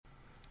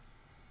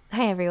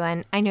Hi,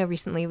 everyone. I know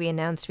recently we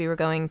announced we were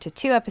going to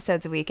 2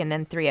 episodes a week and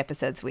then 3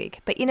 episodes a week.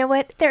 But you know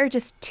what? There are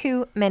just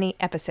too many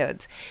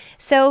episodes.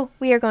 So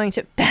we are going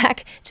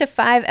back to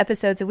 5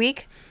 episodes a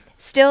week.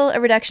 Still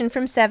a reduction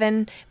from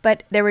 7,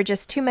 but there were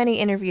just too many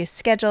interviews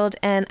scheduled,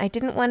 and I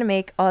didn't want to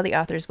make all the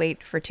authors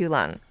wait for too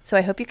long. So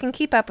I hope you can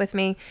keep up with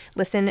me.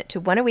 Listen to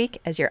 1 a week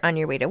as you're on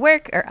your way to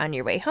work or on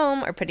your way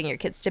home or putting your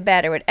kids to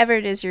bed or whatever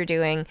it is you're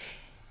doing.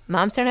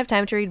 Moms Don't Have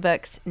Time to Read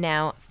Books,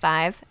 now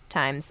 5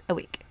 times a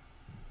week.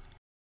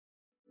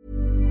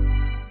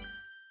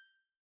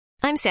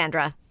 I'm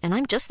Sandra, and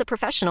I'm just the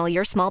professional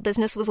your small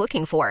business was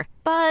looking for.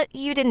 But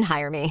you didn't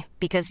hire me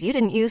because you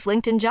didn't use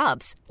LinkedIn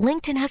Jobs.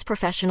 LinkedIn has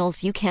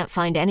professionals you can't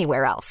find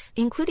anywhere else,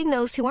 including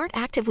those who aren't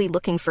actively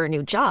looking for a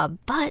new job,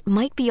 but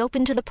might be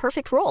open to the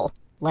perfect role,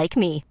 like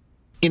me.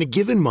 In a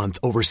given month,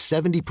 over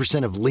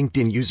 70% of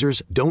LinkedIn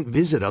users don't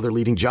visit other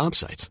leading job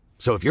sites.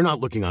 So if you're not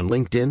looking on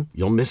LinkedIn,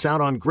 you'll miss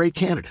out on great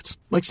candidates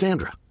like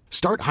Sandra.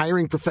 Start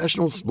hiring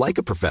professionals like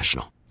a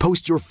professional.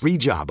 Post your free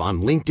job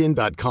on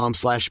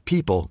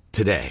linkedin.com/people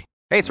today.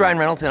 Hey, it's Ryan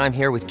Reynolds, and I'm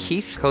here with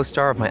Keith,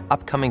 co-star of my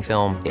upcoming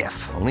film,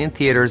 If, only in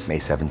theaters May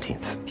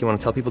 17th. Do you want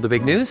to tell people the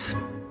big news?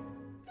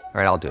 All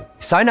right, I'll do it.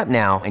 Sign up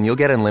now and you'll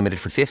get unlimited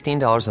for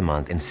 $15 a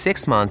month and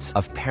 6 months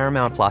of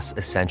Paramount Plus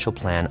Essential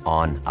Plan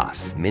on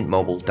us.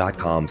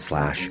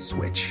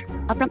 MintMobile.com/switch.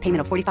 Upfront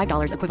payment of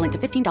 $45 equivalent to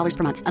 $15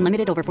 per month.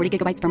 Unlimited over 40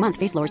 gigabytes per month.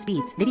 Face lower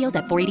speeds. Videos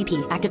at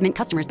 480p. Active Mint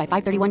customers by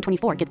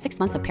 531.24 get 6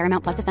 months of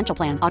Paramount Plus Essential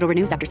Plan. Auto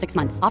renews after 6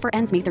 months. Offer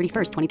ends May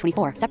 31st,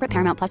 2024. Separate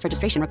Paramount Plus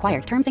registration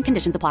required. Terms and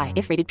conditions apply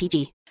if rated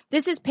PG.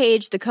 This is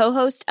Paige, the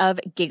co-host of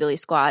Giggly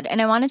Squad,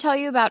 and I want to tell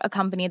you about a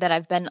company that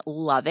I've been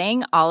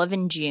loving, Olive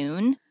 &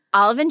 June.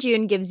 Olive &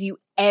 June gives you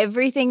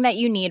everything that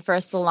you need for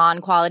a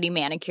salon-quality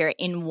manicure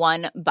in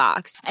one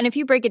box. And if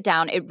you break it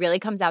down, it really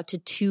comes out to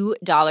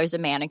 $2 a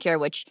manicure,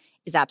 which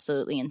is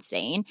absolutely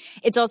insane.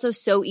 It's also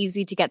so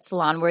easy to get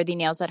salon-worthy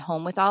nails at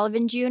home with Olive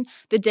 & June.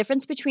 The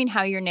difference between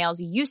how your nails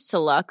used to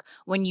look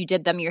when you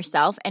did them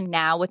yourself and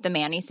now with the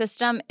Mani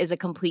system is a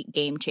complete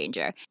game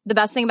changer. The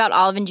best thing about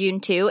Olive & June,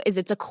 too, is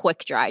it's a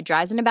quick dry.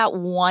 Dries in about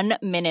 1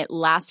 minute,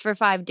 lasts for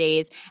 5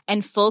 days,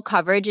 and full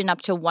coverage in up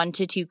to 1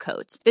 to 2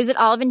 coats. Visit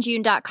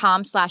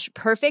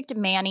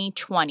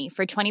oliveandjune.com/perfectmani20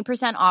 for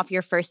 20% off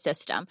your first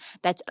system.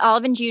 That's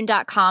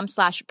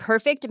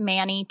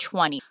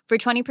oliveandjune.com/perfectmani20 for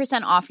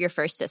 20% off your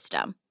first system.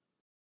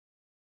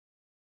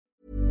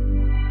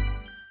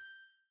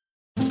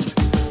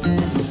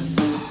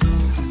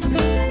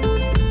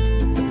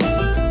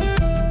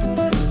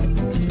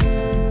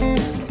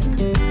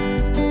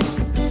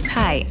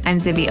 Hi, I'm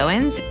Zibby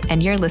Owens,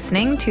 and you're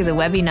listening to the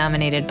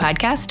Webby-nominated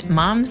podcast,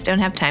 Moms Don't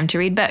Have Time to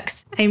Read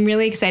Books. I'm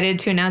really excited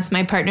to announce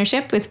my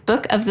partnership with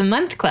Book of the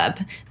Month Club,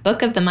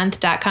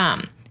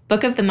 bookofthemonth.com.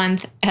 Book of the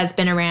Month has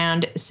been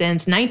around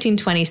since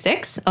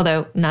 1926,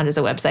 although not as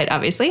a website,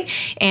 obviously.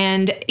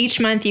 And each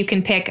month you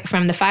can pick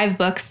from the 5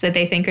 books that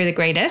they think are the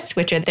greatest,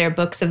 which are their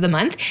books of the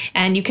month,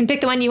 and you can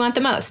pick the one you want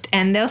the most,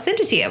 and they'll send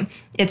it to you.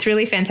 It's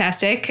really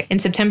fantastic. In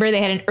September,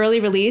 they had an early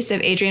release of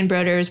Adrian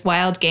Broder's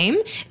Wild Game,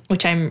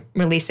 which I'm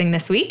releasing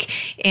this week,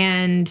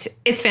 and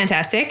it's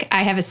fantastic.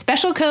 I have a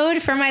special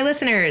code for my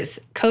listeners,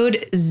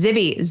 code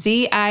ZIBBY,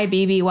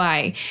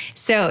 Z-I-B-B-Y.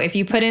 So if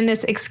you put in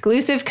this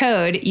exclusive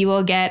code, you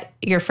will get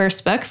your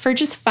first book for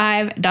just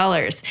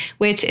 $5,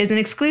 which is an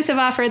exclusive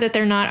offer that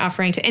they're not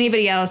offering to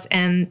anybody else,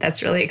 and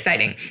that's really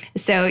exciting.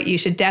 So you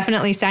should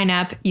definitely sign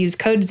up, use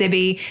code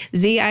ZIBBY,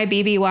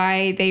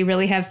 Z-I-B-B-Y. They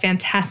really have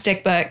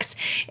fantastic books,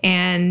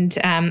 and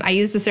I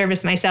use the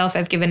service myself.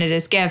 I've given it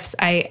as gifts.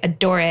 I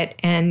adore it,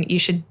 and you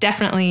should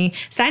definitely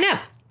sign up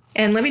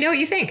and let me know what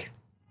you think.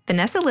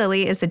 Vanessa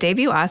Lilly is the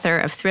debut author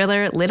of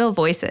thriller Little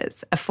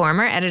Voices, a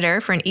former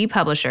editor for an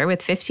e-publisher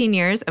with 15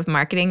 years of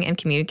marketing and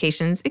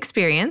communications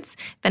experience.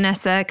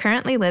 Vanessa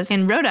currently lives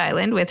in Rhode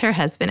Island with her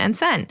husband and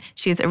son.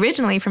 She's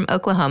originally from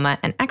Oklahoma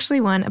and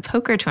actually won a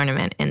poker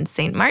tournament in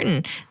St.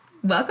 Martin.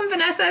 Welcome,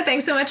 Vanessa.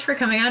 Thanks so much for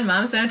coming on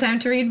Moms Don't Have Time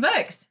to Read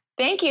Books.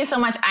 Thank you so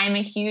much. I'm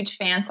a huge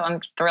fan, so I'm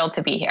thrilled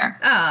to be here.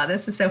 Oh,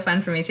 this is so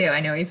fun for me, too. I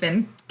know we've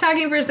been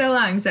talking for so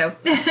long. So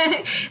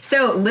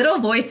Little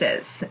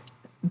Voices,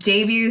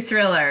 debut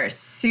thriller,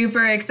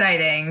 super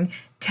exciting.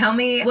 Tell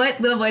me what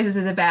Little Voices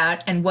is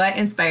about and what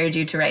inspired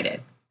you to write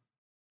it.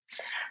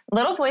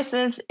 Little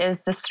Voices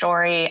is the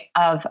story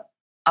of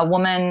a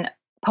woman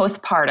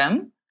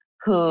postpartum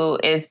who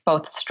is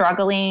both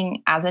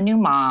struggling as a new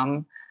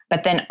mom,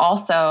 but then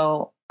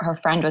also her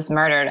friend was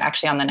murdered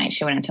actually on the night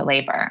she went into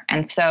labor.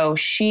 And so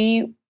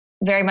she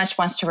very much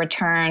wants to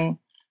return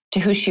to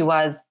who she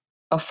was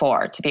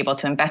before, to be able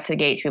to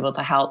investigate, to be able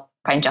to help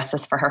find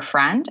justice for her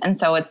friend. And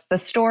so it's the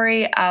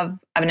story of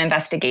an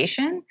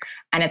investigation,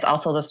 and it's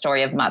also the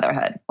story of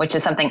motherhood, which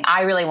is something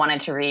I really wanted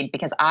to read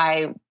because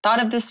I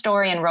thought of this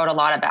story and wrote a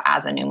lot about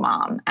as a new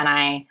mom. And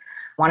I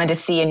wanted to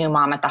see a new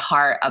mom at the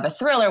heart of a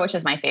thriller, which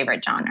is my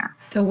favorite genre.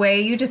 The way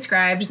you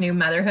described new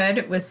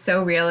motherhood was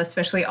so real,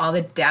 especially all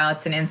the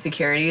doubts and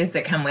insecurities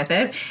that come with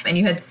it. And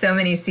you had so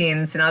many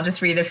scenes, and I'll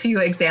just read a few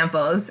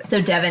examples.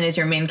 So Devin is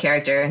your main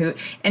character,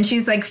 and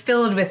she's like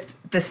filled with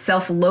the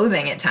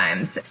self-loathing at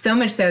times, so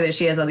much so that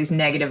she has all these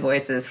negative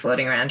voices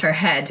floating around her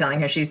head telling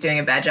her she's doing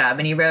a bad job.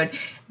 And you wrote,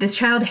 "This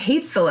child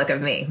hates the look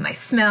of me, my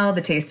smell,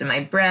 the taste of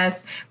my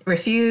breath,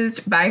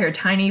 refused by her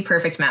tiny,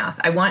 perfect mouth.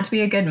 I want to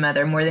be a good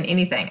mother more than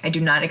anything. I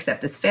do not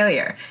accept this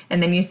failure."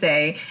 And then you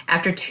say,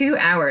 "After 2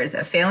 hours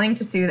of failing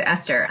to soothe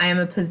Esther, I am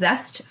a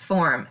possessed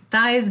form,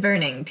 thighs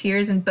burning,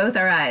 tears in both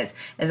our eyes,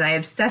 as I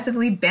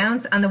obsessively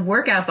bounce on the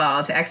workout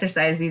ball to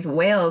exercise these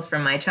wails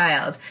from my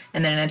child."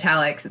 And then in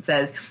italics, it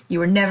says, "You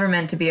were never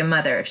meant to be a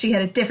mother. If she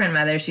had a different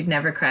mother, she'd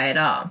never cry at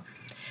all."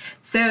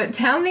 So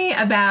tell me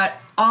about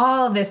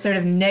all this sort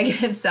of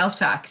negative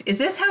self-talk. Is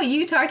this how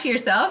you talk to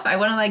yourself? I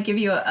want to give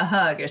you a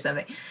hug or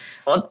something.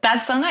 Well,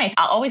 that's so nice.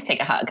 I'll always take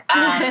a hug.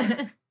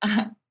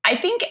 I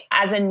think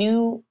as a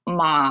new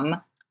mom,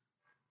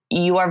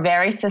 you are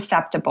very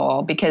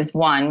susceptible because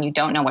 1, you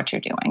don't know what you're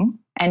doing.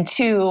 And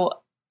 2,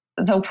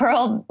 the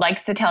world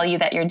likes to tell you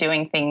that you're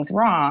doing things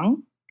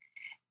wrong.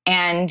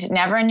 And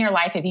never in your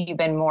life have you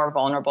been more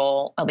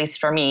vulnerable, at least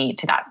for me,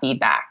 to that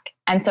feedback.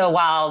 And so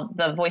while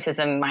the voices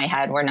in my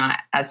head were not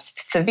as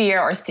severe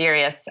or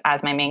serious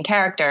as my main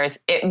characters,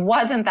 it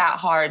wasn't that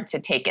hard to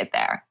take it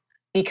there,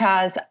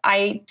 because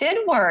I did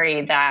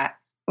worry that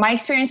my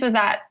experience was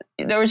that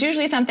there was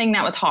usually something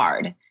that was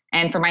hard.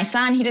 And for my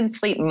son, he didn't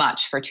sleep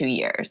much for 2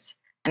 years.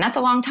 And that's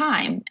a long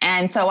time.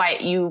 And so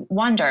you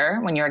wonder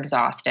when you're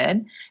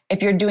exhausted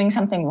if you're doing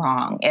something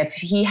wrong. If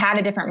he had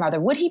a different mother,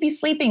 would he be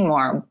sleeping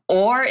more?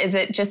 Or is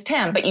it just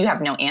him? But you have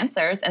no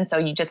answers. And so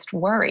you just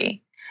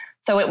worry.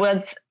 So it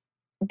was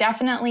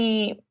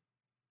definitely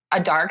a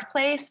dark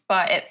place,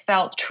 but it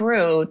felt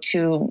true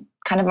to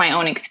kind of my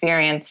own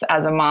experience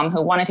as a mom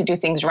who wanted to do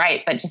things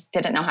right, but just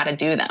didn't know how to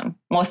do them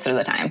most of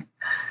the time.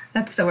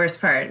 That's the worst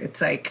part.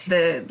 It's like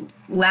the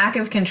lack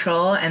of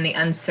control and the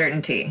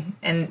uncertainty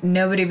and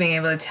nobody being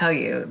able to tell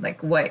you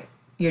what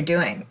you're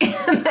doing.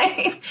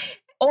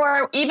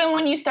 Or even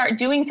when you start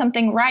doing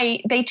something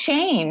right, they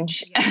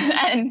change.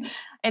 Yeah. And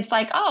it's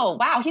like, oh,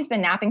 wow, he's been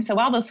napping so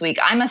well this week.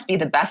 I must be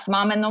the best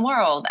mom in the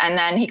world. And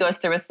then he goes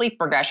through a sleep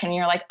regression. And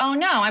you're like, oh,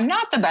 no, I'm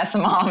not the best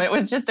mom. It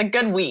was just a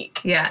good week.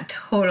 Yeah,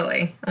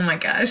 totally. Oh, my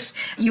gosh.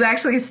 You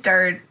actually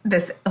start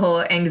this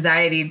whole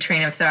anxiety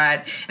train of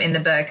thought in the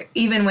book,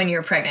 even when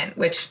you're pregnant,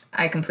 which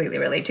I completely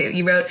relate to.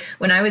 You wrote,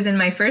 "When I was in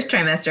my first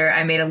trimester,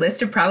 I made a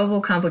list of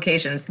probable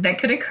complications that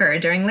could occur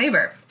during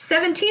labor.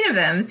 17 of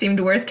them seemed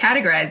worth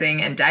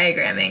categorizing and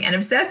diagramming and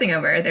obsessing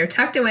over. They're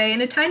tucked away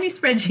in a tiny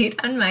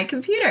spreadsheet on my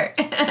computer."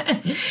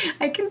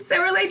 I can so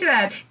relate to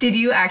that.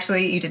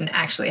 You didn't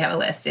actually have a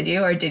list, did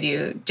you? Or did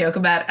you joke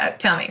about,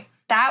 tell me.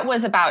 That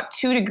was about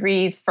 2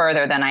 degrees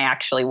further than I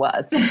actually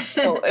was.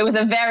 So it was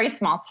a very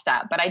small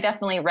step, but I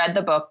definitely read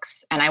the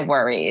books and I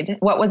worried.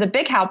 What was a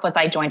big help was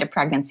I joined a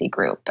pregnancy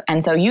group.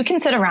 And so you can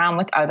sit around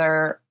with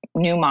other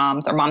new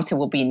moms or moms who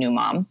will be new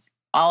moms,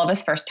 all of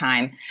us first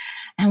time.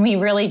 And we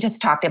really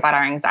just talked about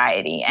our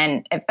anxiety.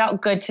 And it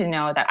felt good to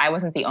know that I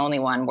wasn't the only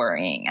one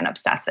worrying and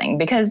obsessing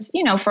because,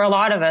 for a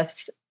lot of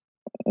us,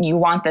 you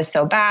want this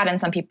so bad. And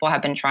some people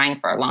have been trying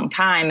for a long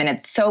time and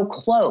it's so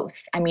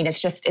close. I mean,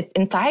 it's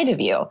inside of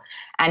you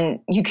and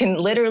you can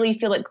literally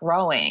feel it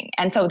growing.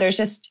 And so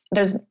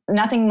there's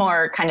nothing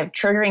more kind of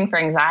triggering for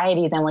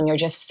anxiety than when you're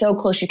just so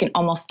close, you can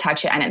almost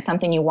touch it. And it's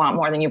something you want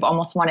more than you've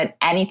almost wanted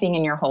anything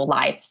in your whole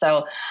life.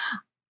 So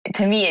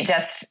to me, it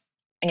just,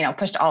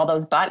 pushed all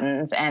those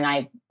buttons and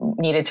I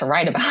needed to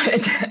write about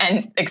it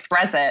and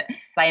express it.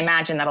 I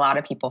imagine that a lot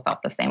of people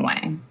felt the same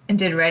way. And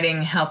did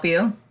writing help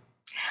you?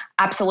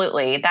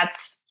 Absolutely.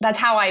 That's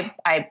how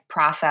I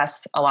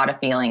process a lot of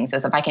feelings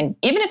is if I can,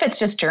 even if it's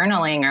just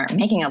journaling or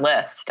making a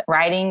list,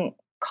 writing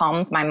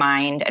calms my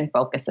mind and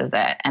focuses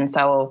it. And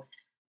so,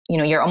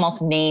 you're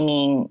almost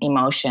naming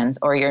emotions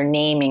or you're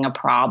naming a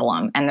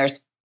problem and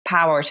there's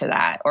power to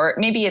that. Or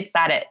maybe it's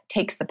that it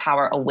takes the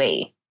power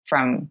away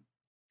from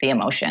the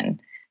emotion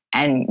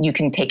and you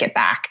can take it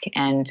back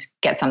and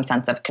get some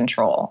sense of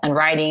control. And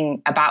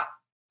writing about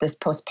this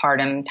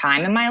postpartum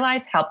time in my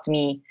life helped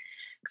me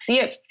see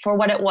it for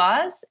what it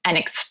was and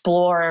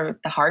explore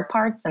the hard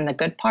parts and the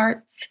good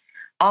parts,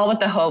 all with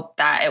the hope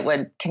that it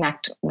would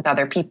connect with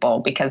other people,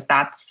 because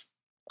that's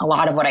a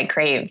lot of what I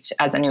craved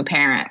as a new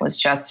parent was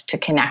just to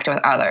connect with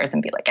others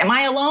and be like, am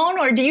I alone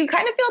or do you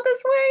kind of feel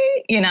this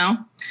way?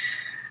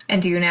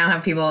 And do you now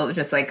have people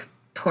just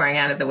pouring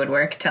out of the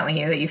woodwork telling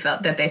you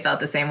that they felt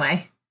the same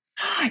way?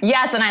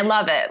 Yes. And I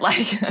love it.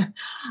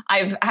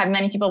 I've had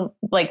many people,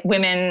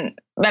 women,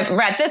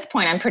 at this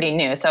point, I'm pretty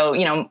new. So,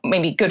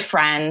 maybe good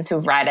friends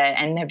who've read it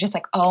and they're just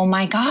like, oh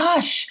my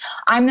gosh,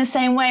 I'm the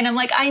same way. And I'm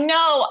like, I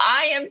know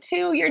I am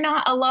too. You're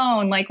not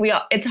alone.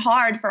 It's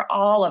hard for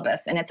all of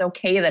us and it's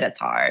okay that it's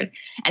hard.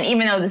 And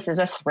even though this is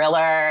a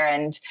thriller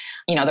and,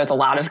 there's a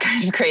lot of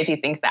kind of crazy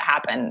things that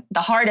happen,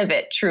 the heart of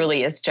it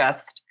truly is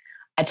just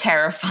a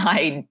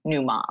terrified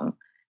new mom.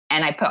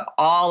 And I put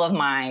all of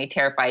my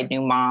terrified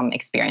new mom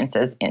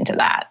experiences into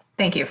that.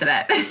 Thank you for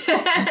that.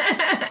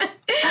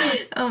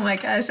 Oh my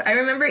gosh. I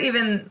remember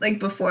even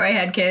before I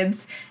had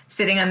kids,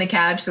 sitting on the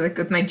couch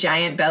with my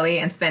giant belly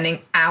and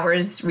spending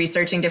hours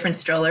researching different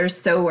strollers,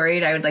 so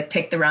worried I would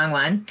pick the wrong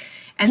one.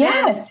 And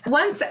then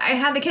once I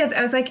had the kids,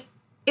 I was like,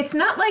 it's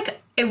not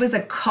like it was a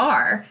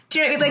car. Do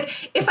you know what I mean?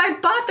 Like, if I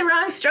bought the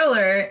wrong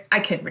stroller, I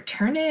could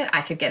return it.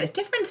 I could get a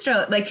different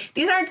stroller. Like,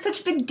 these aren't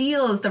such big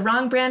deals. The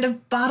wrong brand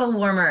of bottle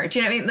warmer. Do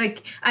you know what I mean?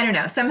 Like, I don't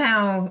know.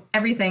 Somehow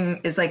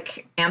everything is,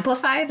 like,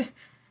 amplified.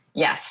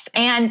 Yes.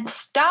 And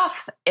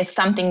stuff is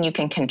something you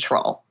can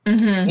control.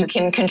 Mm-hmm. You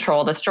can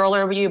control the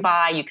stroller you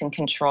buy. You can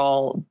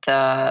control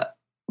the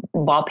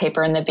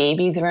wallpaper in the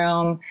baby's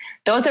room.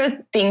 Those are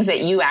things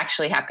that you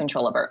actually have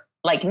control over.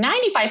 Like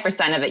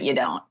 95% of it, you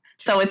don't.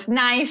 So it's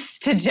nice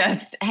to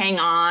just hang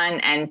on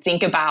and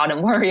think about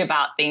and worry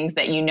about things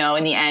that you know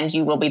in the end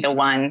you will be the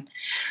one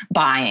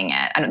buying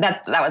it. And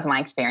that was my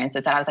experience.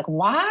 Is that I was like,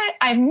 why?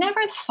 I've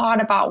never thought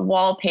about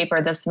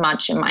wallpaper this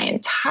much in my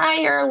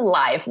entire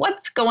life.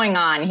 What's going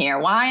on here?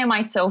 Why am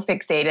I so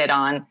fixated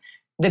on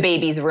the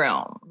baby's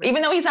room?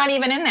 Even though he's not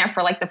even in there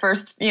for like the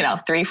first,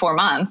 3-4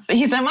 months,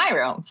 he's in my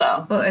room.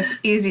 So, well, it's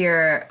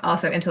easier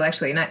also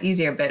intellectually, not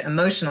easier, but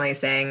emotionally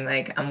saying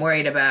like, I'm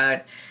worried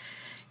about,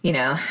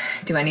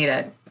 do I need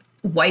a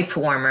wipe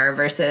warmer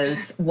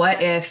versus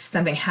what if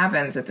something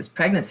happens with this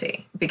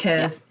pregnancy?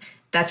 Because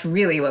that's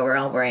really what we're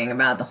all worrying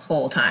about the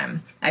whole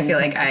time. I feel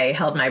like I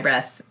held my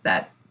breath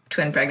that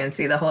twin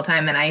pregnancy the whole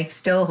time, and I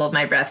still hold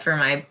my breath for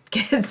my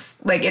kids.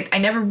 I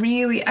never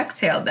really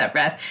exhaled that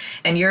breath.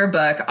 And your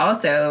book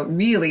also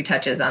really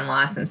touches on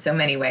loss in so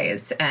many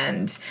ways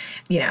and,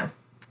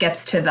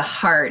 gets to the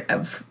heart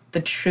of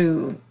the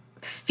true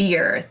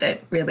fear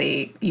that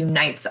really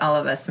unites all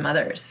of us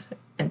mothers.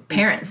 And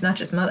parents, not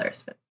just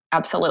mothers. But.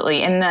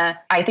 Absolutely. And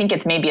I think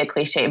it's maybe a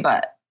cliche,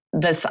 but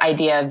this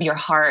idea of your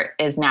heart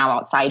is now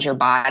outside your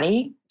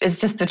body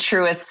is just the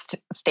truest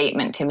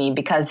statement to me,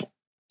 because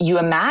you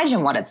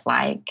imagine what it's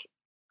like,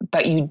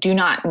 but you do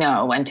not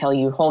know until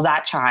you hold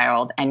that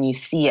child and you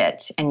see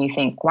it and you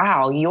think,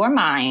 wow, you're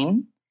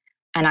mine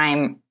and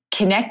I'm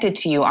connected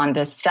to you on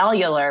this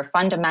cellular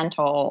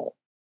fundamental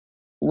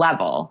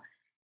level.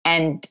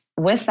 And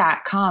with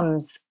that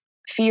comes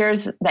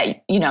fears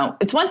that,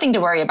 it's one thing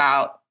to worry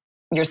about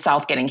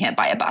yourself getting hit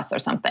by a bus or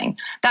something.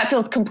 That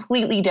feels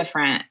completely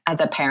different as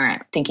a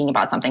parent thinking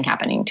about something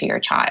happening to your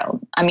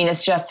child. I mean,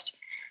 it's just,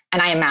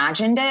 and I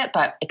imagined it,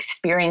 but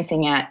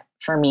experiencing it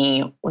for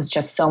me was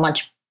just so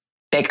much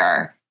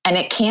bigger. And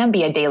it can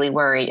be a daily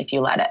worry if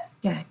you let it.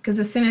 Yeah, because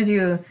as soon as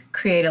you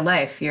create a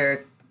life,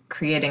 you're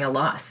creating a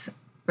loss,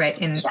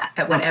 right?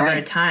 At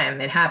whatever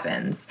time it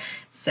happens.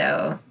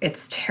 So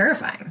it's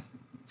terrifying.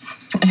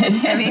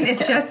 I mean,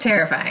 it's just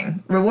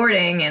terrifying,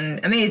 rewarding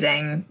and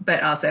amazing,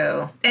 but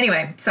also,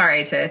 anyway,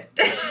 sorry to.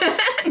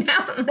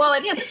 No. Well,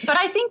 it is. But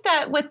I think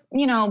that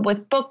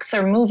with books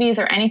or movies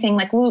or anything,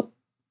 like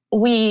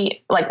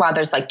we while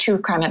there's like true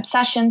crime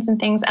obsessions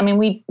and things, I mean,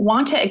 we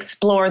want to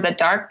explore the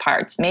dark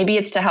parts. Maybe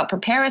it's to help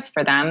prepare us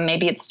for them.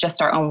 Maybe it's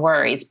just our own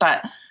worries.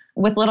 But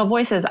with Little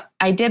Voices,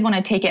 I did want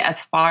to take it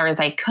as far as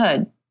I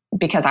could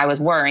because I was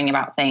worrying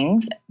about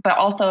things, but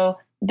also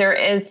there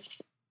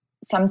is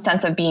some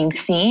sense of being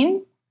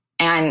seen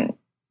and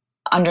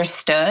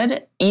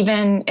understood,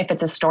 even if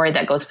it's a story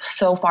that goes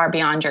so far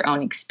beyond your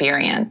own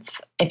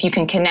experience. If you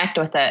can connect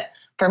with it,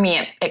 for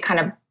me,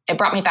 it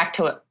brought me back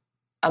to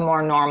a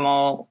more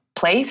normal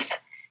place,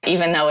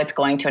 even though it's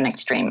going to an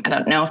extreme. I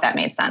don't know if that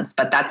made sense,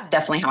 but that's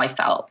definitely how I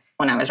felt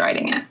when I was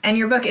writing it. And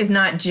your book is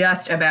not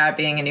just about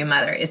being a new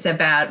mother. It's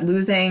about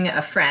losing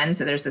a friend.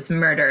 So there's this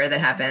murder that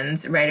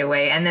happens right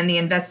away, and then the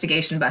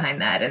investigation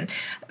behind that. And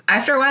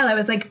after a while, I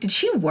was like, did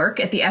she work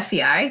at the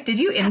FBI? Did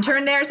you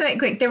intern there or something?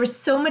 Like, there was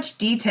so much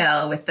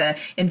detail with the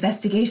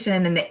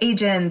investigation and the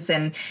agents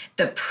and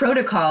the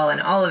protocol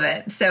and all of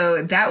it.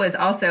 So that was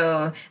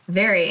also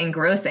very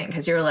engrossing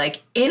because you were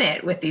like in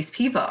it with these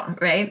people,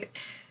 right?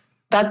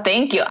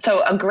 Thank you.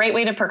 So a great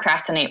way to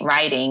procrastinate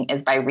writing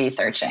is by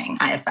researching,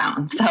 I have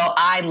found. So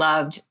I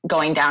loved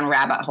going down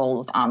rabbit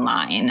holes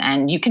online,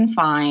 and you can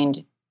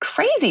find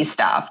crazy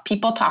stuff,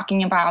 people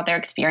talking about their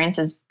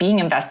experiences being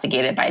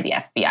investigated by the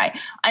FBI.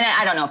 And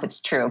I don't know if it's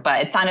true,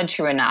 but it sounded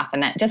true enough.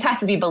 And that just has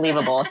to be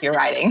believable if you're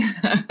writing.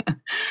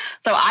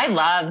 So I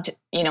loved,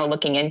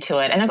 looking into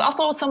it. And there's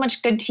also so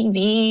much good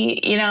TV,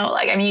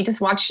 you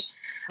just watch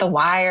The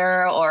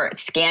Wire or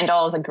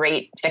Scandal is a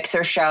great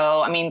fixer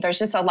show. I mean, there's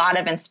just a lot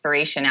of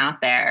inspiration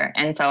out there.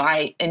 And so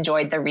I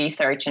enjoyed the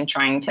research and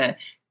trying to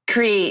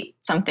create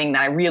something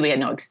that I really had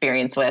no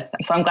experience with.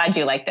 So I'm glad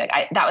you liked it.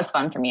 That was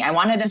fun for me. I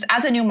wanted this,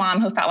 as a new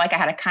mom who felt like I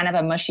had a kind of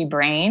a mushy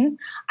brain,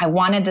 I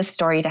wanted this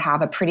story to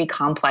have a pretty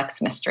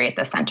complex mystery at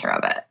the center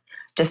of it.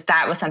 Just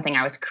that was something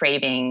I was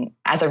craving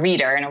as a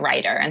reader and a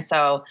writer. And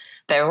so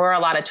there were a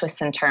lot of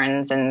twists and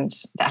turns and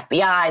the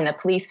FBI and the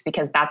police,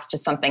 because that's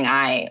just something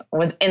I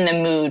was in the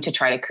mood to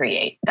try to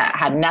create that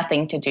had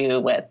nothing to do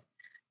with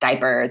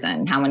diapers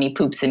and how many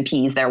poops and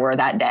pees there were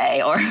that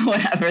day or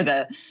whatever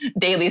the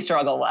daily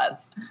struggle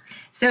was.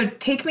 So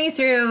take me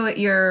through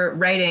your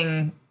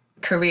writing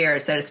career,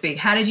 so to speak.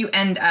 How did you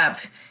end up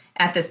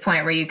at this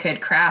point where you could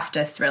craft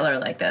a thriller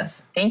like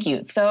this? Thank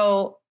you.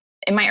 So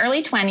in my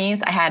early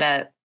 20s, I had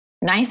a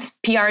nice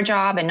PR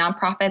job in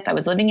nonprofits. I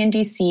was living in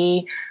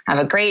DC. I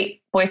have a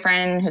great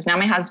boyfriend who's now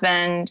my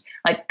husband.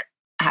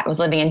 I was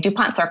living in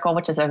DuPont Circle,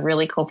 which is a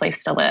really cool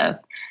place to live.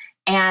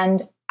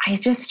 And I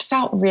just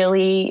felt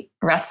really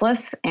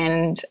restless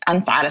and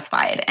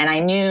unsatisfied. And I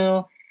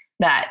knew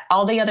that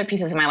all the other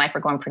pieces of my life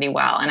were going pretty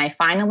well. And I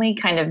finally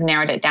kind of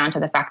narrowed it down to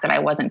the fact that I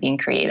wasn't being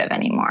creative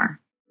anymore.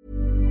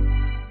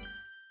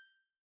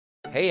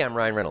 Hey, I'm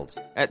Ryan Reynolds.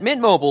 At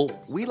Mint Mobile,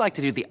 we like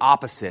to do the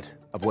opposite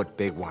of what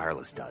Big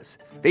Wireless does.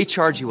 They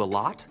charge you a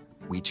lot,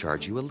 we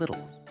charge you a little.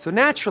 So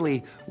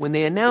naturally, when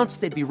they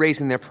announced they'd be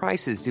raising their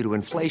prices due to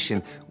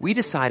inflation, we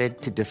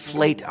decided to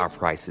deflate our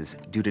prices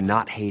due to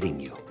not hating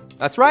you.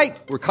 That's right.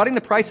 We're cutting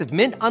the price of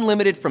Mint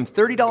Unlimited from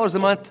 $30 a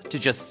month to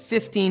just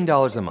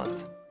 $15 a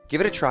month.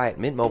 Give it a try at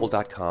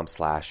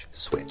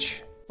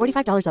mintmobile.com/switch.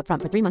 $45 up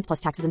front for 3 months plus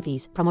taxes and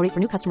fees. Promo rate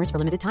for new customers for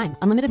limited time.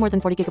 Unlimited more than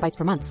 40 gigabytes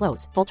per month.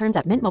 Slows full terms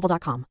at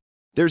mintmobile.com.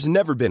 There's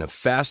never been a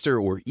faster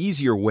or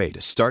easier way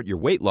to start your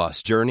weight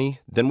loss journey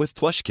than with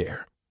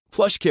PlushCare.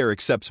 PlushCare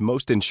accepts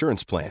most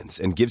insurance plans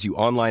and gives you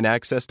online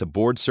access to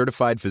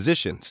board-certified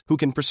physicians who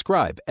can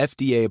prescribe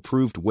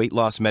FDA-approved weight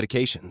loss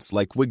medications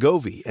like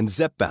Wegovy and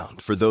Zepbound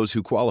for those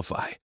who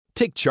qualify.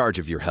 Take charge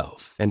of your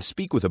health and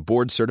speak with a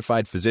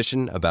board-certified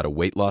physician about a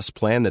weight loss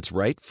plan that's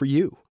right for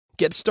you.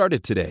 Get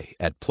started today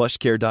at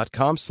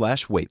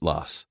plushcare.com/weight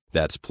loss.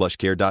 That's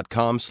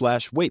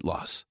plushcare.com/weight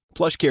loss.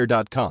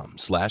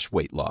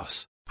 plushcare.com/weight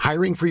loss.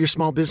 Hiring for your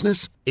small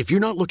business? If you're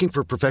not looking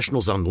for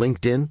professionals on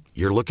LinkedIn,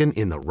 you're looking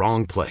in the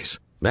wrong place.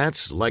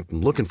 That's like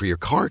looking for your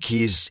car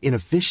keys in a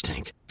fish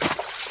tank.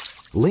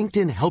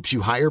 LinkedIn helps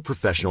you hire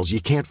professionals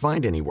you can't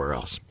find anywhere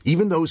else,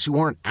 even those who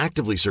aren't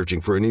actively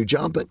searching for a new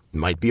job but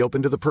might be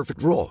open to the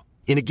perfect role.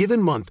 In a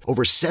given month,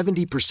 over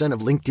 70%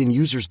 of LinkedIn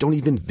users don't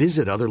even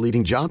visit other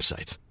leading job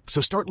sites. So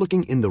start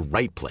looking in the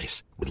right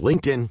place. With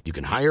LinkedIn, you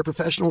can hire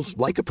professionals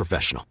like a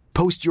professional.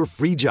 Post your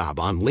free job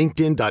on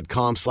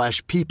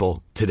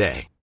linkedin.com/people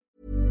today.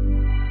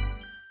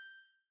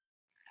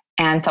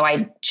 And so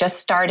I just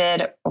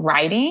started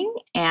writing.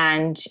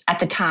 And at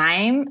the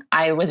time,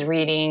 I was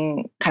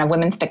reading kind of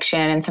women's fiction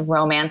and some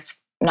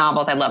romance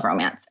novels. I love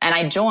romance. And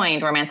I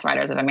joined Romance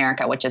Writers of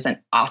America, which is an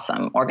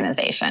awesome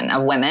organization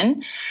of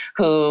women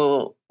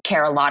who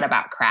care a lot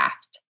about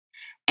craft.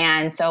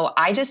 And so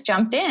I just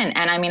jumped in.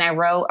 And I mean, I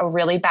wrote a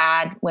really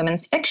bad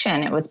women's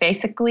fiction. It was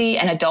basically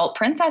an adult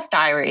Princess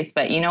Diaries.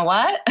 But you know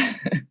what?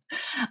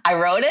 I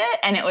wrote it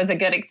and it was a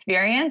good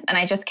experience. And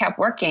I just kept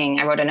working.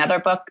 I wrote another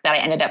book that I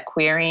ended up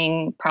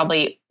querying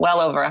probably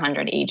well over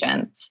 100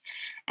 agents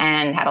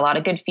and had a lot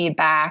of good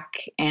feedback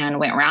and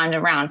went round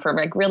and round for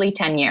like really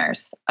 10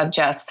 years of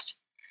just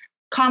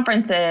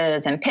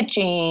conferences and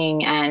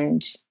pitching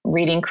and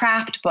reading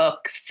craft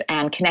books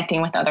and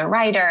connecting with other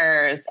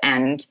writers.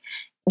 And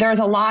there's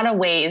a lot of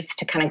ways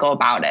to kind of go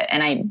about it.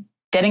 And I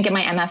didn't get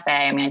my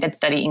MFA. I mean, I did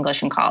study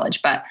English in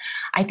college, but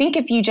I think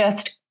if you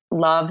just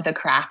love the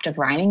craft of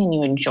writing and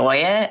you enjoy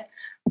it,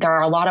 there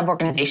are a lot of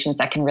organizations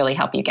that can really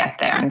help you get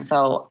there. And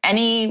so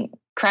any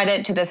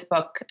credit to this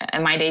book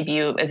and my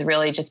debut is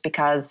really just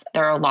because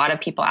there are a lot of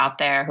people out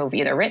there who've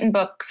either written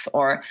books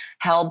or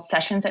held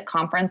sessions at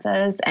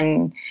conferences,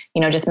 and,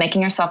 you know, just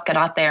making yourself get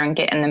out there and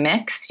get in the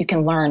mix, you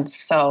can learn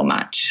so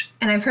much.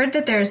 And I've heard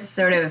that there's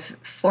sort of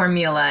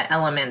formula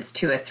elements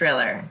to a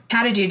thriller.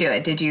 How did you do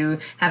it? Did you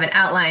have an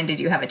outline? Did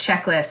you have a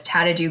checklist?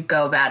 How did you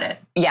go about it?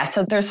 Yeah,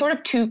 so there's sort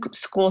of two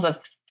schools of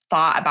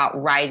thought about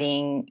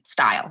writing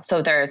style.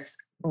 So there's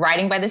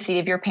writing by the seat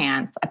of your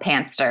pants, a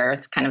pantster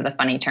is kind of the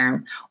funny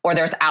term, or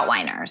there's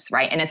outliners,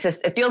 right? And it's this,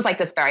 it feels like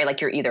this very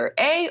like you're either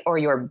A or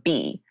you're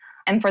B.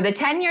 And for the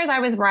 10 years I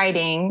was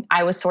writing,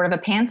 I was sort of a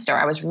pantster.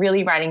 I was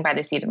really writing by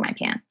the seat of my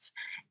pants.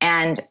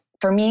 And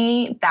for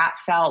me, that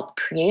felt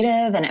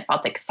creative and it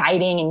felt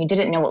exciting and you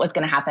didn't know what was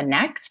going to happen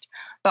next.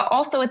 But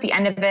also at the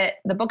end of it,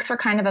 the books were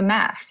kind of a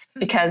mess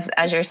because,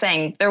 as you're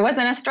saying, there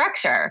wasn't a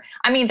structure.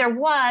 I mean, there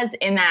was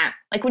in that,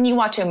 like when you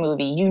watch a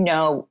movie, you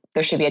know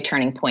there should be a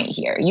turning point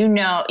here. You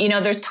know,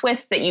 there's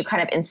twists that you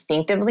kind of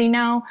instinctively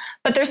know,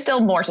 but there's still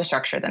more to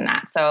structure than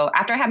that. So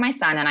after I had my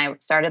son and I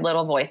started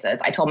Little Voices,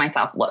 I told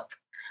myself, look,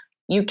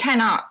 you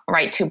cannot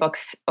write 2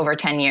 books over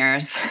 10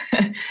 years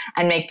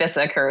and make this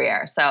a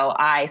career. So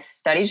I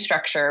studied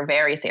structure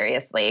very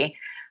seriously.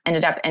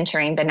 Ended up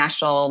entering the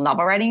National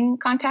Novel Writing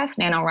Contest,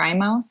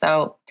 NaNoWriMo.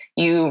 So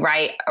you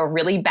write a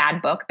really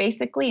bad book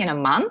basically in a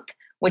month,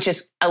 which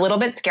is a little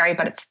bit scary,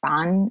 but it's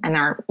fun. And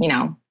there are, you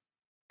know,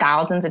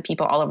 thousands of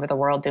people all over the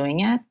world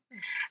doing it.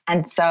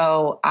 And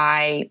so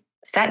I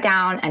sat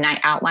down and I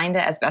outlined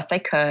it as best I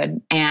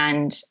could.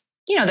 And,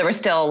 you know, there was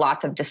still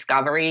lots of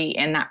discovery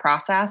in that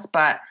process,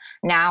 but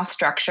now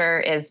structure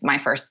is my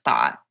first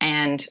thought.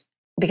 And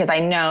because I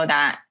know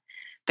that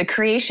the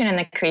creation and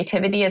the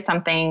creativity is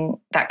something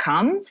that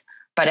comes,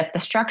 but if the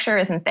structure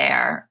isn't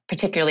there,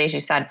 particularly as you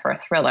said, for a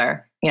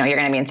thriller, you know, you're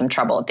going to be in some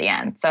trouble at the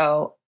end.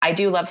 So I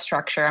do love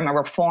structure. I'm a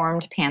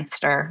reformed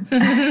pantster.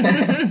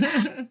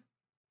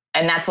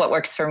 And that's what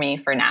works for me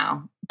for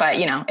now. But,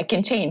 you know, it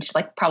can change,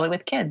 like probably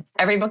with kids.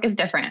 Every book is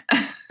different.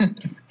 I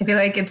feel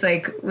like it's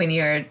like when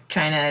you're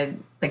trying to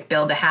like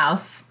build a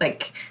house,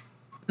 like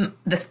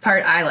the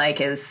part I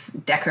like is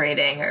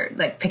decorating or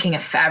like picking a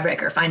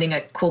fabric or finding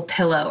a cool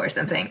pillow or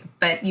something.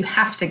 But you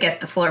have to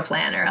get the floor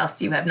plan or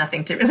else you have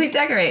nothing to really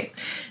decorate.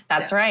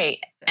 That's right.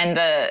 And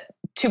the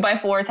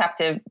 2x4s have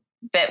to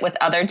fit with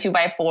other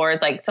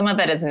 2x4s. Like some of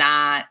it is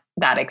not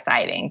that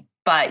exciting,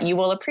 but you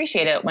will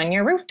appreciate it when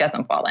your roof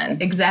doesn't fall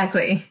in.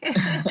 Exactly.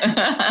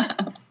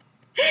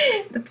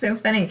 That's so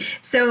funny.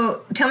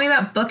 So tell me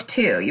about book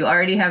 2. You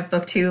already have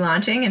book 2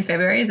 launching in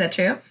February. Is that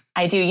true?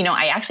 I do.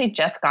 I actually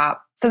just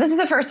so this is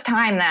the first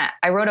time that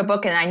I wrote a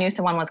book and I knew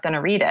someone was going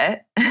to read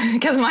it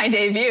because my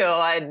debut,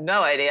 I had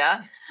no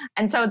idea.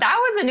 And so that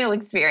was a new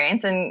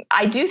experience. And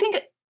I do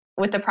think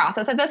with the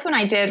process of this one,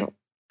 I did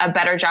a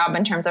better job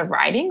in terms of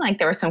writing. Like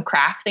there were some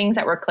craft things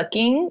that were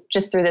clicking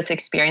just through this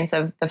experience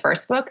of the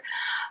first book.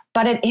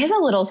 But it is a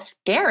little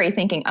scary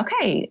thinking,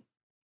 okay,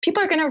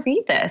 people are going to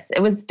read this.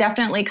 It was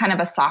definitely kind of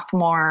a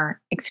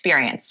sophomore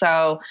experience.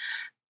 So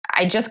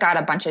I just got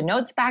a bunch of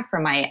notes back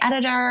from my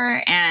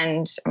editor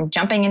and I'm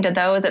jumping into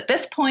those. At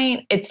this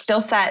point, it's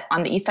still set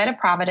on the east side of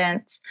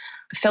Providence.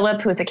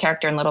 Philip, who's a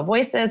character in Little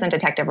Voices, and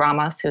Detective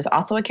Ramos, who's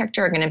also a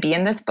character, are going to be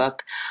in this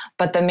book.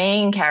 But the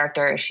main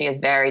character, she is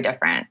very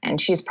different. And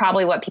she's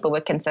probably what people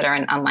would consider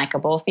an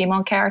unlikable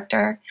female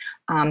character,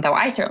 though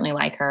I certainly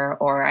like her,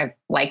 or I've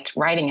liked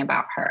writing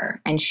about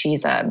her. And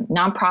she's a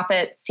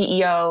nonprofit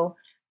CEO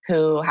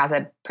who has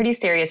a pretty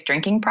serious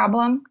drinking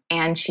problem,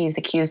 and she's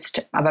accused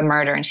of a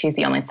murder, and she's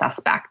the only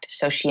suspect.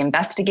 So she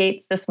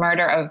investigates this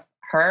murder of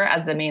her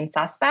as the main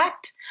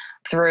suspect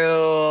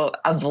through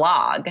a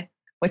vlog,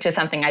 which is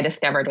something I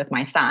discovered with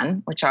my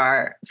son, which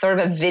are sort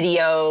of a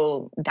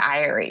video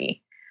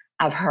diary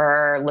of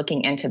her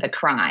looking into the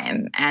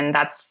crime. And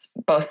that's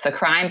both the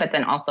crime, but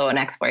then also an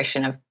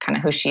exploration of kind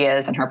of who she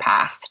is and her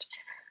past.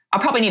 I'll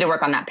probably need to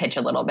work on that pitch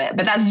a little bit,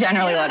 but that's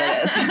generally what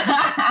it is.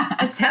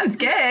 That sounds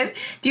good.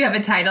 Do you have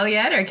a title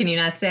yet, or can you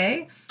not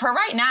say? For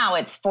right now,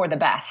 it's For the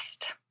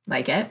Best.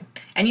 Like it.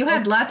 And you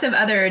had lots of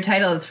other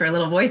titles for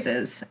Little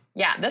Voices.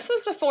 Yeah, this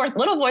was the 4th.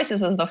 Little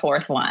Voices was the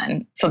 4th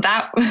one. So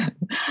that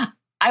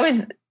I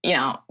was,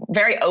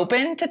 very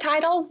open to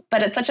titles,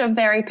 but it's such a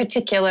very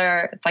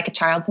particular, it's like a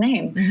child's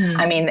name. Mm-hmm.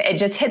 I mean, it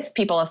just hits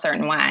people a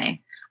certain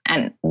way.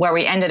 And where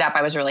we ended up,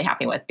 I was really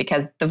happy with,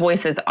 because the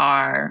voices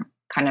are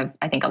kind of,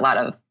 I think, a lot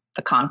of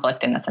the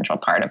conflict in the central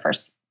part of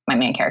my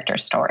main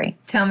character's story.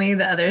 Tell me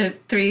the other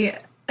 3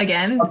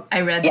 again.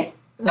 I read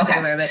one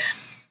thing of it.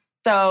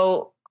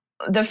 So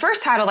the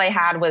first title I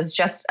had was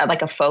just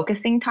like a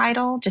focusing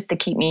title, just to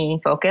keep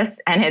me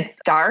focused. And it's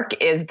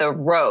Dark is the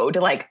Road,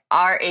 like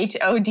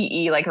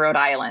RHODE, like Rhode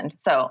Island.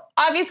 So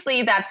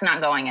obviously that's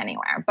not going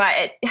anywhere, but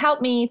it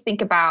helped me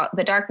think about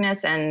the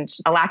darkness and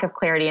a lack of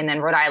clarity. And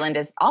then Rhode Island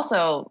is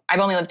also, I've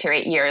only lived here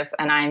 8 years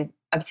and I'm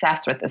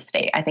obsessed with the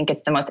state. I think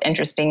it's the most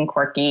interesting,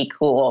 quirky,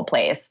 cool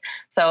place.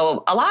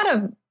 So a lot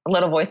of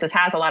Little Voices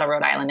has a lot of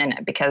Rhode Island in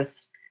it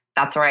because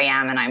that's where I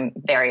am and I'm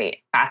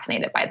very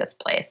fascinated by this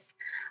place.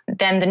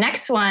 Then the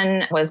next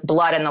one was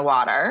Blood in the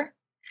Water,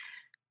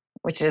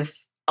 which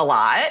is a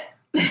lot.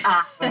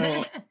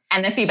 And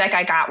the feedback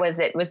I got was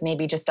it was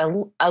maybe just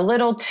a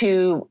little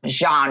too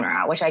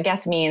genre, which I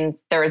guess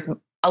means there's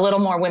a little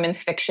more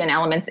women's fiction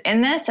elements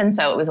in this. And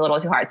so it was a little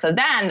too hard. So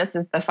then this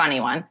is the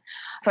funny one.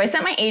 So I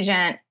sent my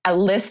agent a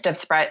list of a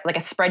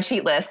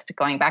spreadsheet list,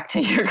 going back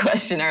to your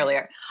question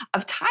earlier,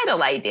 of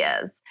title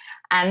ideas.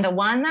 And the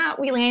one that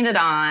we landed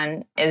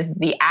on is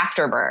The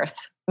Afterbirth,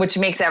 which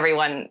makes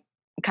everyone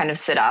kind of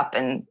sit up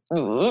and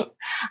ooh.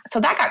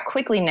 So that got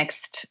quickly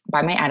nixed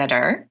by my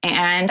editor.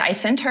 And I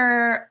sent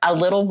her a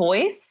Little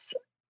Voice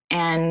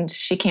and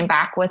she came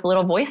back with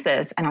Little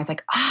Voices. And I was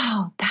like,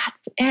 oh,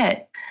 that's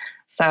it.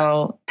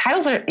 So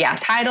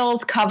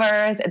titles,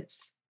 covers,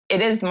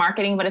 it is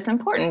marketing, but it's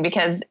important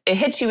because it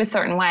hits you a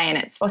certain way and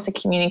it's supposed to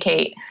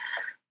communicate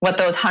what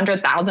those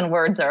 100,000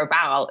 words are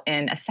about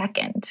in a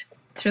second.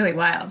 It's really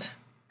wild.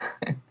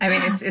 I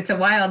mean, it's a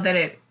wild that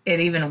it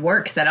even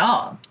works at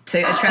all to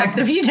attract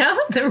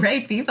the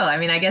right people. I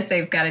mean, I guess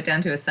they've got it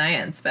down to a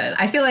science, but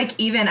I feel like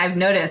even I've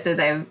noticed as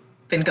I've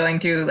been going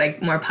through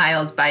like more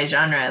piles by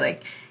genre,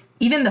 like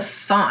even the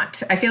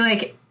font, I feel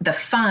like the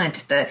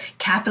font, the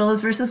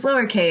capitals versus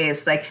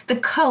lowercase, like the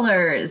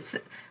colors,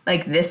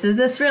 like this is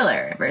a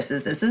thriller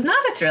versus this is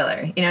not a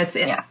thriller.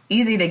 It's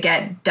easy to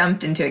get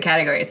dumped into a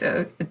category.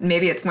 So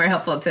maybe it's more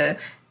helpful to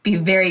be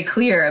very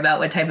clear about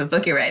what type of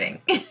book you're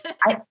writing.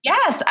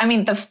 Yes. I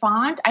mean, the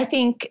font, I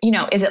think,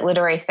 is it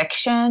literary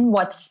fiction?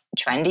 What's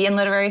trendy in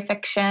literary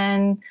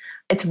fiction?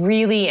 It's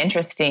really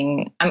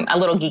interesting. I'm a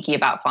little geeky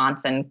about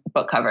fonts and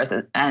book covers,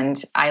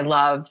 and I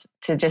love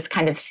to just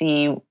kind of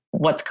see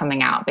what's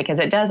coming out because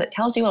it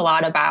tells you a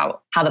lot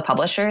about how the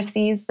publisher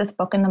sees this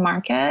book in the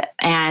market.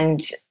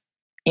 And,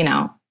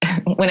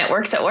 when it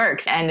works, it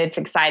works. And it's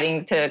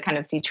exciting to kind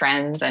of see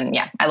trends. And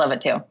I love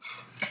it too.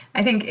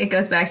 I think it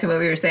goes back to what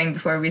we were saying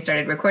before we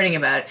started recording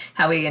about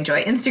how we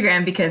enjoy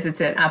Instagram because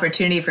it's an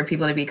opportunity for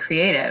people to be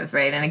creative,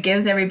 right? And it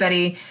gives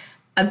everybody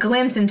a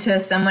glimpse into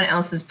someone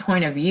else's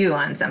point of view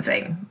on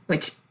something,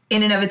 which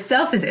in and of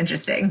itself is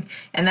interesting.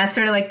 And that's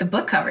sort of like the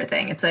book cover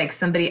thing. It's like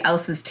somebody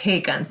else's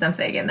take on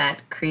something, and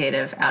that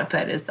creative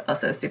output is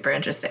also super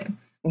interesting.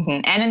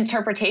 Mm-hmm. And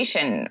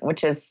interpretation,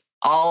 which is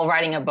all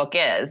writing a book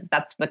is.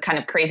 That's the kind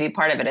of crazy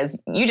part of it, is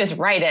you just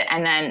write it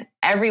and then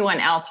everyone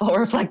else will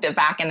reflect it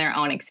back in their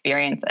own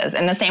experiences.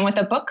 And the same with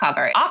the book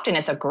cover. Often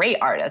it's a great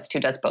artist who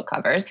does book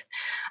covers.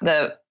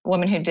 The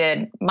woman who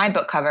did my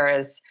book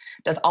cover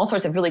does all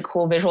sorts of really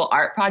cool visual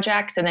art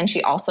projects. And then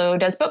she also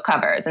does book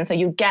covers. And so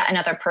you get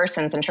another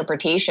person's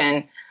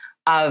interpretation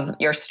of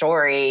your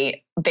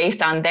story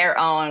based on their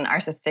own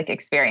artistic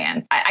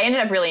experience. I ended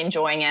up really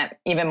enjoying it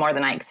even more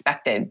than I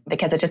expected,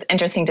 because it's just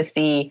interesting to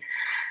see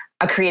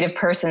a creative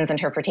person's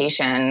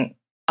interpretation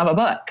of a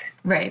book.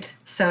 Right.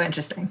 So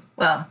interesting.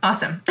 Well,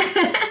 awesome.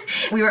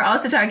 We were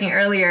also talking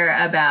earlier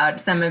about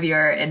some of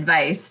your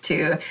advice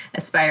to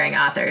aspiring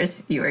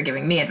authors. You were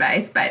giving me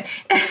advice, but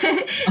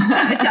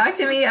talk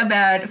to me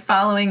about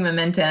following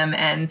momentum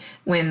and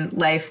when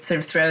life sort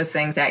of throws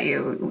things at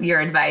you, your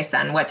advice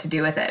on what to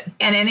do with it,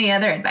 and any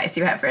other advice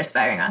you have for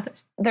aspiring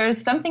authors.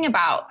 There's something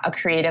about a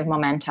creative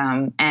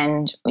momentum,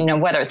 and,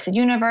 whether it's the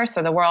universe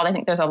or the world. I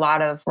think there's a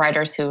lot of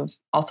writers who've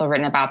also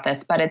written about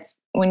this, but it's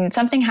when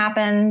something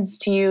happens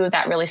to you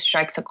that really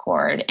strikes a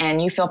chord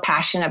and you feel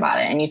passionate about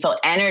it and you feel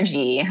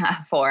energy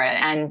for it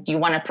and you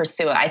want to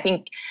pursue it. I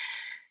think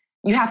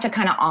you have to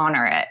kind of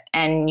honor it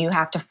and you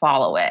have to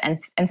follow it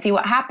and see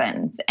what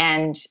happens.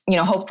 And,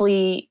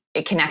 hopefully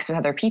it connects with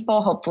other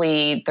people.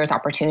 Hopefully there's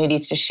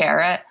opportunities to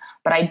share it.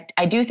 But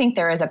I do think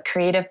there is a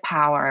creative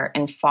power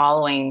in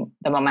following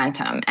the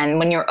momentum. And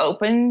when you're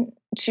open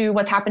to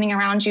what's happening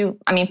around you,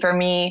 for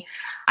me,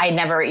 I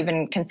never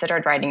even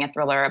considered writing a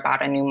thriller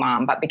about a new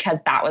mom, but because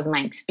that was my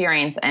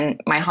experience and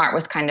my heart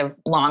was kind of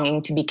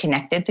longing to be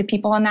connected to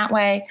people in that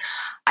way,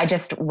 I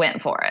just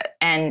went for it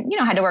and,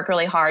 had to work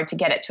really hard to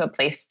get it to a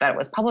place that it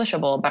was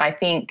publishable. But I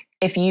think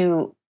if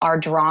you are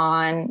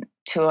drawn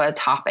to a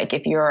topic,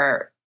 if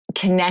you're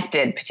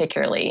connected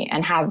particularly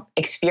and have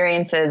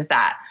experiences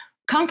that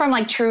come from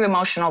like true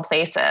emotional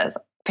places,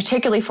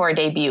 particularly for a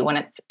debut, when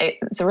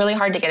it's really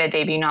hard to get a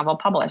debut novel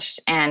published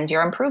and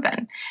you're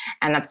unproven.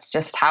 And that's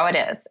just how it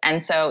is.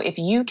 And so if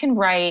you can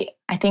write,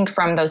 I think,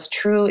 from those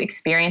true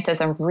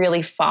experiences and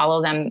really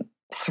follow them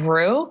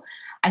through,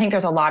 I think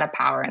there's a lot of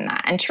power in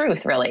that and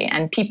truth, really.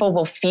 And people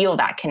will feel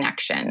that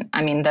connection.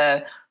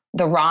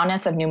 The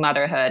rawness of new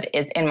motherhood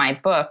is in my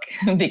book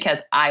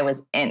because I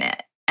was in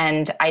it.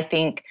 And I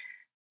think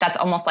that's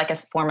almost like a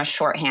form of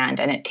shorthand,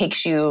 and it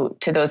takes you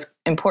to those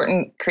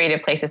important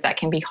creative places that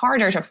can be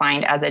harder to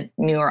find as a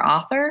newer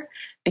author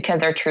because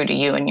they're true to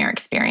you and your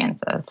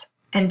experiences.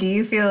 And do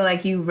you feel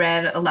like you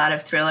read a lot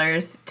of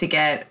thrillers to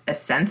get a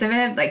sense of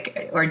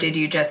it? Or did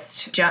you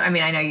just jump?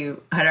 I know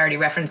you had already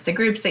referenced the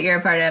groups that you're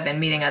a part of and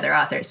meeting other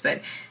authors,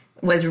 but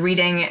was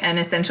reading an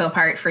essential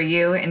part for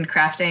you in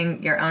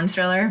crafting your own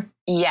thriller?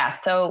 Yeah.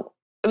 So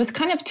it was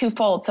kind of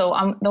twofold. So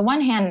on the one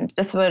hand,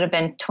 this would have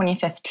been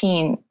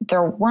 2015.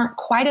 There weren't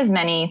quite as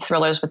many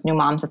thrillers with new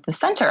moms at the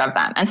center of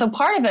them. And so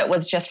part of it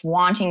was just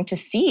wanting to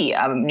see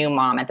a new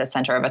mom at the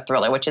center of a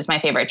thriller, which is my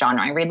favorite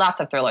genre. I read lots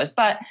of thrillers,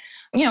 but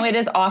it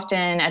is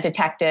often a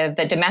detective.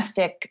 The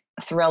domestic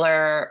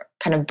thriller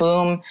kind of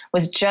boom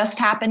was just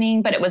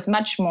happening, but it was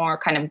much more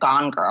kind of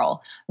Gone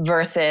Girl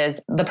versus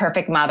The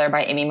Perfect Mother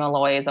by Amy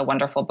Molloy is a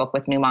wonderful book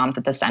with new moms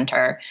at the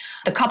center.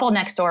 The Couple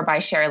Next Door by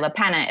Sherry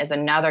LaPena is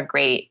another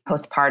great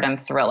postpartum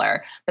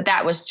thriller, but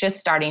that was just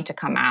starting to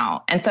come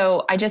out. And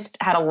so I just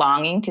had a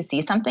longing to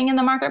see something in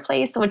the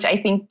marketplace, which I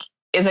think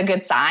is a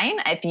good sign.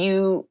 If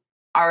you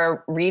are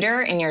a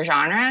reader in your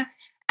genre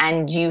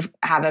and you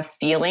have a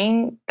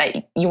feeling that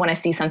you want to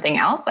see something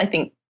else, I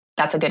think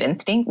that's a good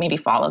instinct. Maybe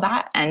follow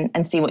that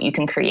and see what you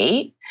can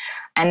create.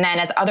 And then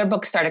as other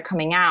books started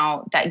coming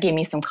out, that gave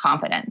me some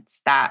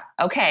confidence that,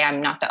 okay,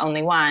 I'm not the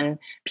only one.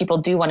 People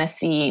do want to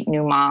see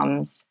new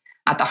moms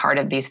at the heart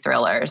of these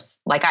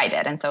thrillers like I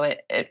did. And so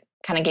it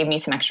kind of gave me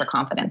some extra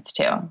confidence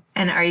too.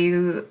 And are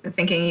you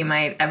thinking you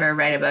might ever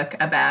write a book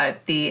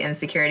about the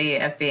insecurity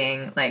of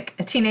being like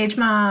a teenage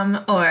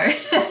mom or,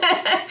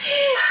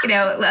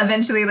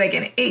 eventually like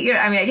an 8-year,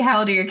 how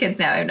old are your kids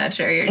now? I'm not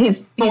sure.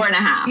 He's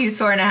 4.5. He's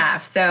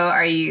 4.5. So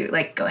are you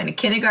like going to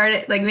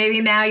kindergarten? Like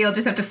maybe now you'll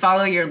just have to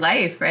follow your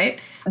life, right?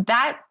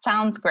 That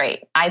sounds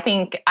great. I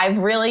think I've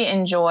really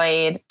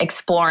enjoyed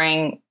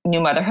exploring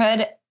new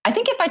motherhood. I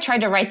think if I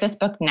tried to write this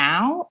book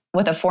now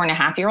with a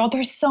 4.5-year-old,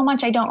 there's so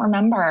much I don't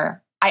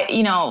remember.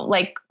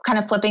 Kind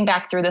of flipping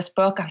back through this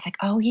book, I was like,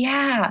 oh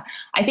yeah.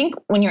 I think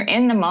when you're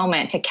in the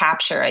moment to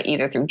capture it,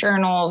 either through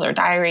journals or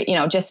diary,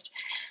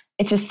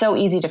 it's just so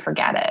easy to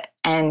forget it.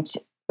 And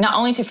not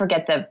only to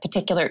forget the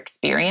particular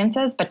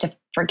experiences, but to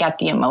forget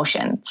the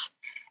emotions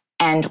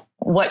and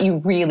what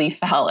you really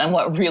felt and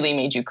what really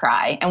made you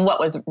cry and what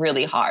was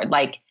really hard.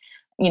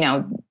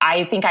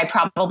 I think I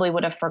probably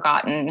would have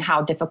forgotten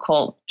how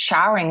difficult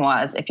showering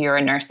was if you're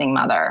a nursing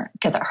mother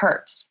because it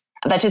hurts.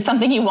 That's just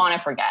something you want to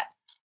forget.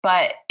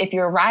 But if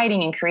you're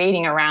writing and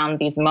creating around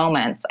these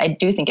moments, I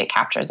do think it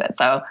captures it.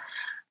 So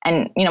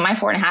And, my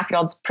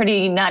 4.5-year-old's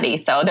pretty nutty.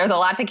 So there's a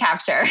lot to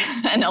capture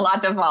and a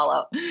lot to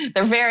follow.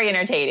 They're very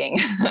entertaining.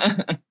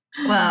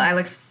 Well, I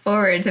look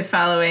forward to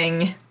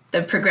following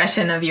the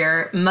progression of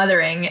your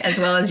mothering as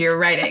well as your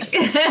writing.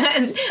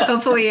 And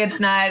hopefully it's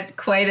not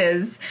quite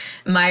as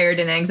mired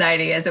in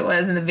anxiety as it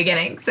was in the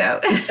beginning. So,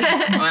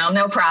 well,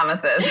 no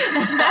promises.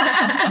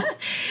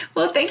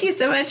 Well, thank you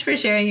so much for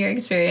sharing your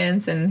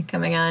experience and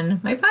coming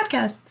on my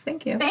podcast.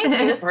 Thank you. Thank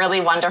you. It's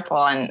really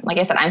wonderful. And like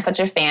I said, I'm such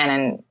a fan,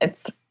 and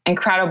it's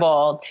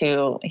incredible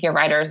to hear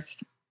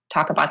writers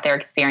talk about their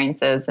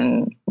experiences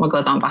and what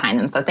goes on behind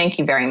them. So thank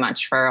you very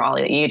much for all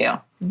that you do.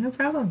 No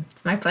problem.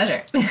 It's my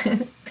pleasure.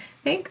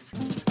 Thanks.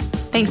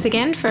 Thanks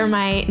again for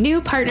my new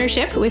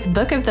partnership with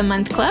Book of the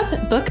Month Club,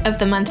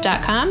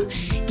 bookofthemonth.com.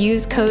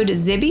 Use code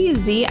ZIBBY,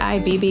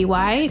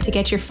 Z-I-B-B-Y, to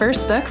get your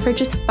first book for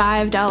just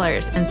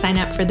 $5 and sign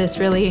up for this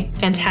really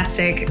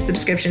fantastic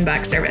subscription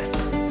box service.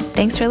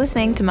 Thanks for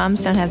listening to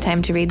Moms Don't Have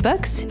Time to Read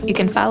Books. You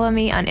can follow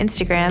me on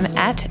Instagram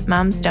at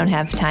Moms Don't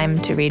Have Time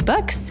to Read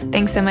Books.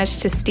 Thanks so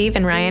much to Steve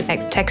and Ryan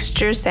at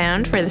Texture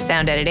Sound for the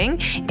sound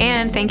editing.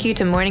 And thank you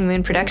to Morning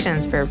Moon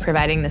Productions for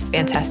providing this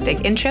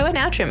fantastic intro and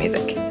outro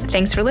music.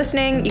 Thanks for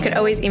listening. You could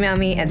always email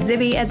me at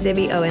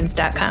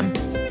zibby@zibbyowens.com.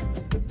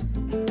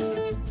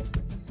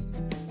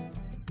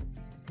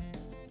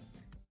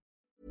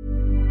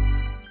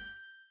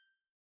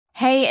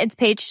 Hey, it's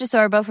Paige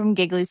DeSorbo from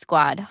Giggly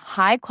Squad.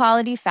 High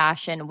quality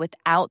fashion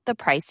without the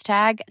price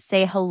tag.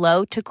 Say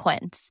hello to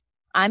Quince.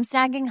 I'm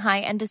snagging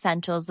high-end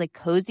essentials like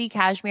cozy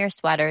cashmere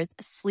sweaters,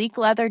 sleek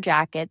leather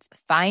jackets,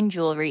 fine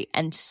jewelry,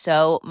 and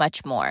so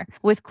much more.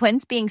 With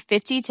Quince being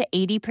 50 to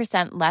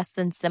 80% less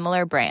than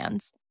similar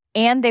brands.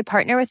 And they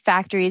partner with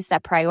factories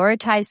that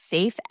prioritize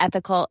safe,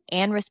 ethical,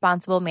 and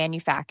responsible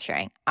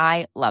manufacturing.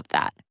 I love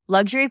that.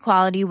 Luxury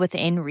quality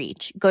within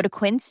reach. Go to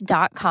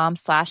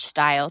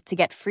quince.com/style to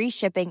get free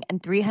shipping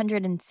and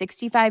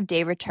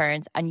 365-day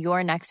returns on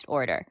your next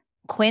order.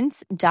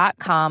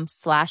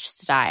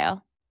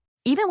 Quince.com/style.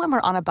 Even when we're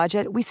on a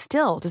budget, we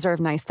still deserve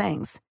nice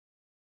things.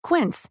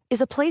 Quince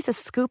is a place to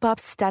scoop up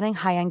stunning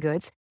high-end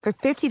goods for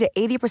 50 to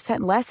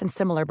 80% less than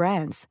similar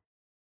brands.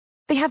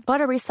 They have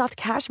buttery soft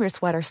cashmere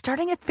sweaters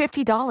starting at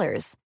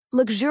 $50,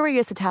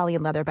 luxurious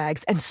Italian leather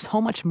bags, and so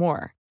much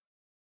more.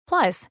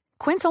 Plus,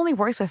 Quince only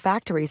works with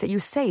factories that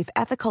use safe,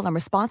 ethical, and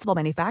responsible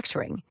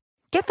manufacturing.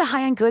 Get the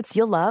high-end goods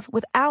you'll love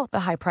without the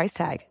high price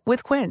tag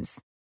with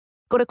Quince.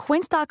 Go to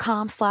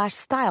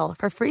quince.com/style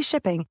for free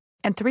shipping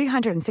and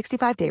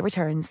 365-day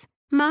returns.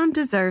 Mom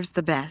deserves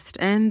the best,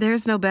 and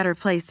there's no better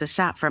place to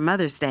shop for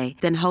Mother's Day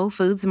than Whole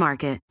Foods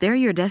Market. They're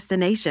your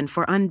destination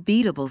for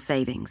unbeatable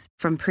savings,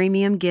 from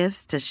premium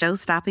gifts to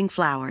show-stopping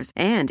flowers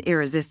and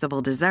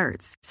irresistible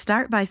desserts.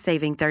 Start by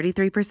saving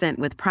 33%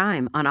 with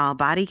Prime on all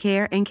body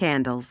care and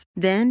candles.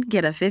 Then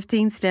get a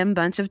 15-stem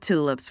bunch of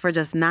tulips for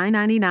just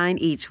 $9.99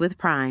 each with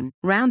Prime.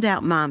 Round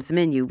out Mom's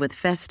menu with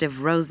festive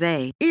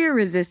rosé,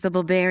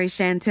 irresistible berry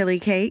chantilly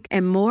cake,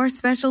 and more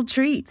special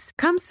treats.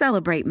 Come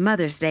celebrate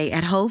Mother's Day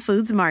at Whole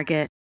Foods Market.